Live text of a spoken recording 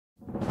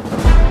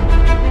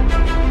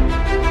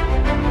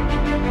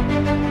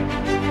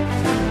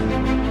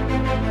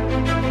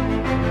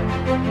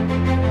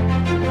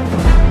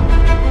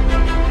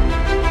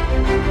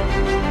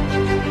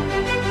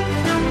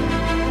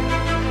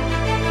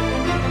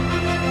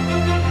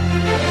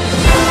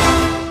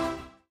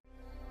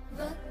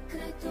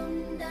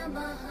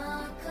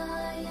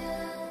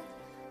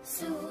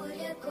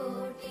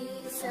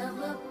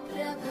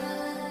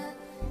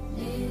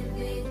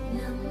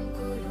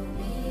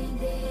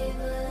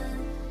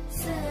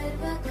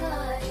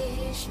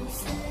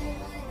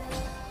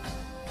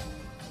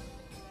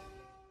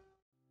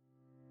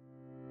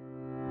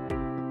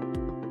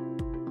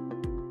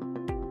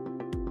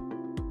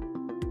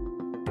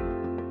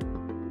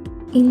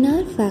In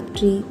our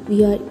factory,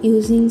 we are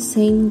using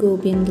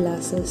Saint-Gobain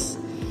glasses.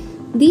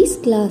 These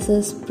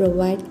glasses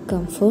provide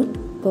comfort,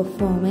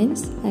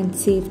 performance, and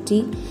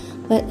safety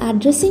while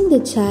addressing the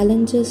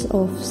challenges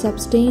of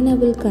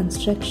sustainable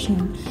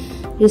construction,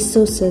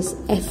 resources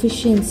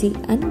efficiency,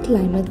 and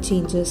climate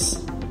changes.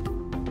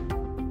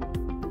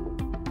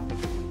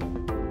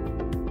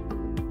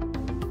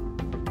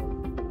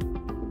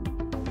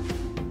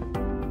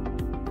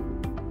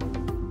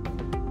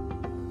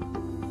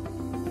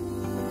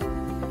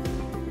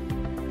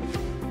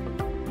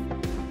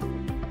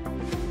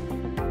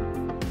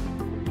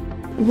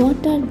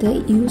 What are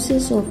the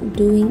uses of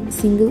doing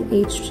single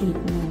edge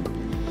treatment?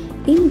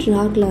 In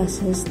raw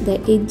glasses, the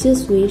edge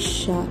is very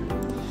sharp.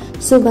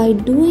 So by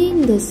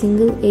doing the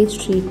single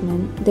edge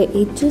treatment, the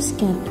edges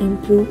can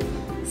improve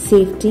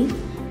safety,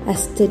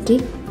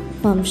 aesthetic,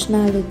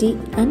 functionality,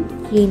 and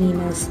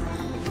cleanliness,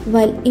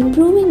 while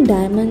improving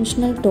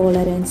dimensional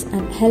tolerance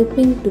and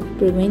helping to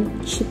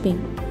prevent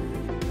chipping.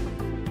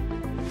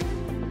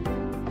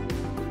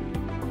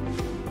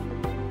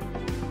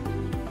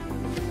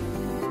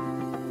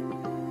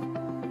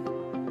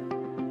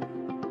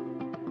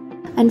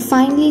 And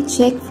finally,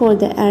 check for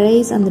the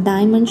arrays and the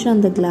dimension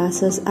of the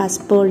glasses as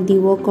per the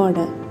work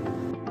order.